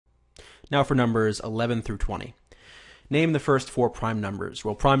Now for numbers 11 through 20. Name the first four prime numbers.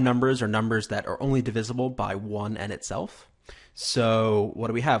 Well, prime numbers are numbers that are only divisible by 1 and itself. So what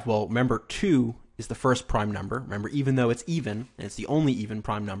do we have? Well, remember 2 is the first prime number. Remember, even though it's even, and it's the only even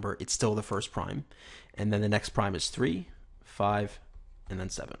prime number, it's still the first prime. And then the next prime is 3, 5, and then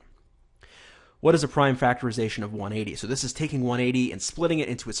 7. What is a prime factorization of 180? So this is taking 180 and splitting it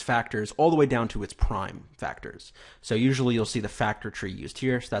into its factors all the way down to its prime factors. So usually you'll see the factor tree used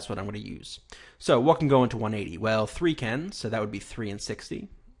here, so that's what I'm going to use. So what can go into 180? Well, 3 can, so that would be 3 and 60.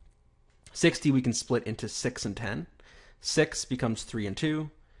 60 we can split into 6 and 10. 6 becomes 3 and 2,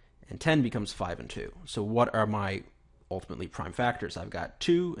 and 10 becomes 5 and 2. So what are my ultimately prime factors? I've got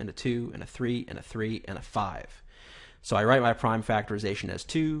 2 and a 2 and a 3 and a 3 and a 5. So I write my prime factorization as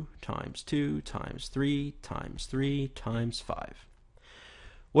 2 times 2 times 3 times 3 times 5.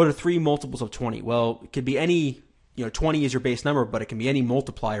 What are 3 multiples of 20? Well, it could be any, 20 is your base number, but it can be any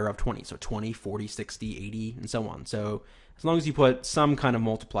multiplier of 20. So 20, 40, 60, 80, and so on. So as long as you put some kind of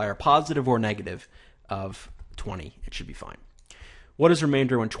multiplier, positive or negative, of 20, it should be fine. What is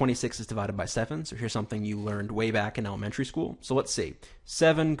remainder when 26 is divided by 7? So here's something you learned way back in elementary school. So let's see.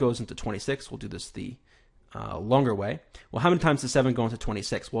 7 goes into 26. We'll do this the longer way. Well, how many times does 7 go into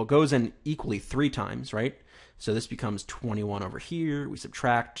 26? Well, it goes in equally 3 times, right? So this becomes 21 over here. We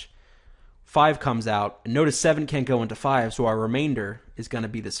subtract. 5 comes out. And notice 7 can't go into 5, so our remainder is going to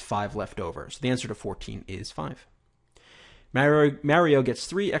be this 5 left over. So the answer to 14 is 5. Mario gets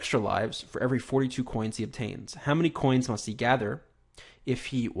 3 extra lives for every 42 coins he obtains. How many coins must he gather if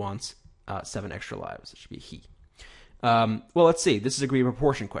he wants 7 extra lives? It should be he. Well, let's see. This is a degree of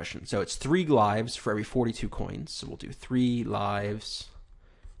proportion question. So it's 3 lives for every 42 coins. So we'll do 3 lives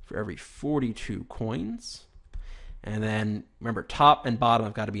for every 42 coins. And then, remember, top and bottom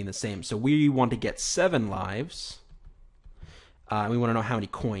have got to be in the same. So we want to get 7 lives. We want to know how many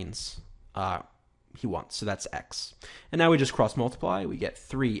coins he wants. So that's x. And now we just cross multiply. We get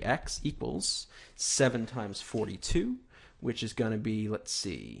 3x equals 7 times 42, which is going to be, let's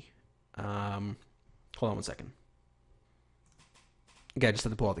see. Hold on one second. Okay, I just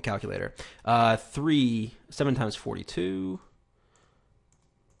have to pull out the calculator. 7 times 42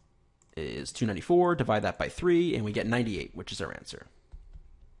 is 294. Divide that by 3, and we get 98, which is our answer.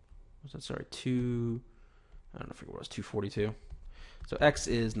 Was that, sorry, I don't know if it was 242. So x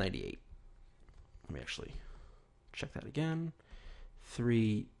is 98. Let me actually check that again.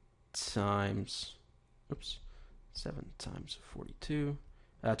 3 times, 7 times 42,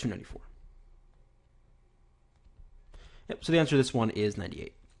 294. Yep, so the answer to this one is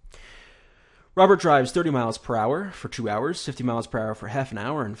 98. Robert drives 30 miles per hour for 2 hours, 50 miles per hour for half an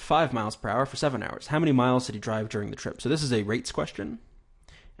hour, and 5 miles per hour for 7 hours. How many miles did he drive during the trip? So this is a rates question.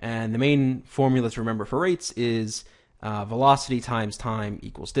 And the main formula to remember for rates is velocity times time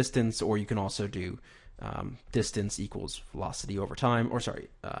equals distance, or you can also do distance equals velocity over time,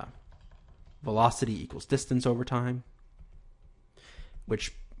 velocity equals distance over time,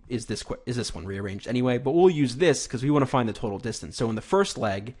 which is this one rearranged anyway, but we'll use this because we want to find the total distance. So in the first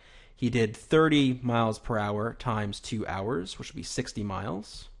leg, he did 30 miles per hour times 2 hours, which would be 60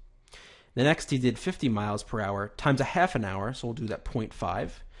 miles. The next, he did 50 miles per hour times a half an hour, so we'll do that 0.5.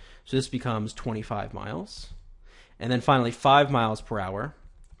 So this becomes 25 miles. And then finally, 5 miles per hour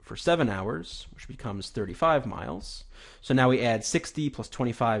for 7 hours, which becomes 35 miles. So now we add 60 plus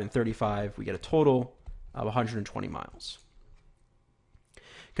 25 and 35. We get a total of 120 miles.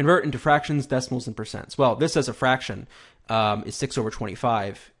 Convert into fractions, decimals, and percents. Well, this as a fraction is 6 over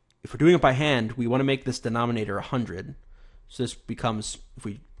 25. If we're doing it by hand, we want to make this denominator 100. So this becomes, if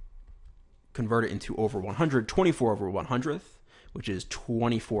we convert it into over 100, 24 over 100th, which is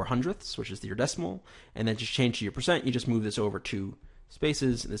 24 hundredths, which is your decimal. And then just change to your percent. You just move this over 2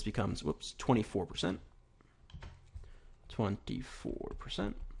 spaces, and this becomes, 24%.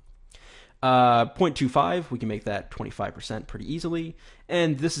 24%. 0.25, we can make that 25% pretty easily.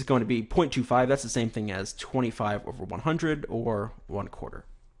 And this is going to be 0.25. That's the same thing as 25 over 100, or 1/4.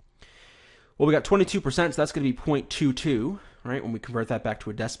 Well, we got 22%, so that's going to be 0.22, right, when we convert that back to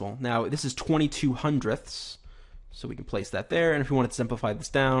a decimal. Now, this is 22 hundredths, so we can place that there. And if we wanted to simplify this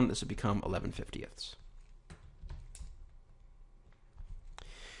down, this would become 11/50ths.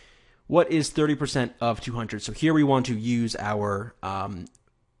 What is 30% of 200? So here we want to use our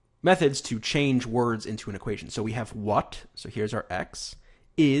methods to change words into an equation. So we have what, so here's our x,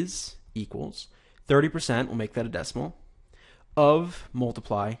 is equals 30%, we'll make that a decimal, of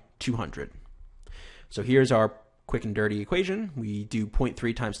multiply 200. So here's our quick and dirty equation. We do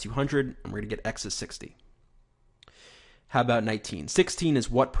 0.3 times 200, and we're going to get x is 60. How about 19? 16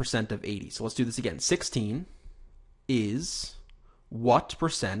 is what percent of 80? So let's do this again. 16 is what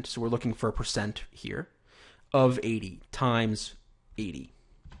percent, so we're looking for a percent here, of 80 times 80.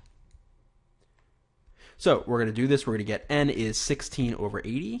 So we're going to do this. We're going to get n is 16 over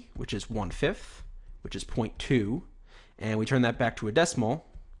 80, which is 1/5, which is 0.2. And we turn that back to a decimal,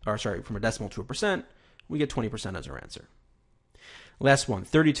 or sorry, from a decimal to a percent, we get 20% as our answer. Last one,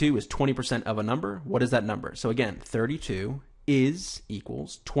 32 is 20% of a number. What is that number? So again, 32 is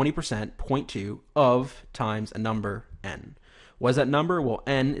equals 20%, 0.2 of times a number n. What is that number? Well,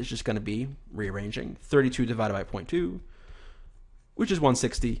 n is just going to be, rearranging, 32 divided by 0.2, which is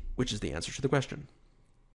 160, which is the answer to the question.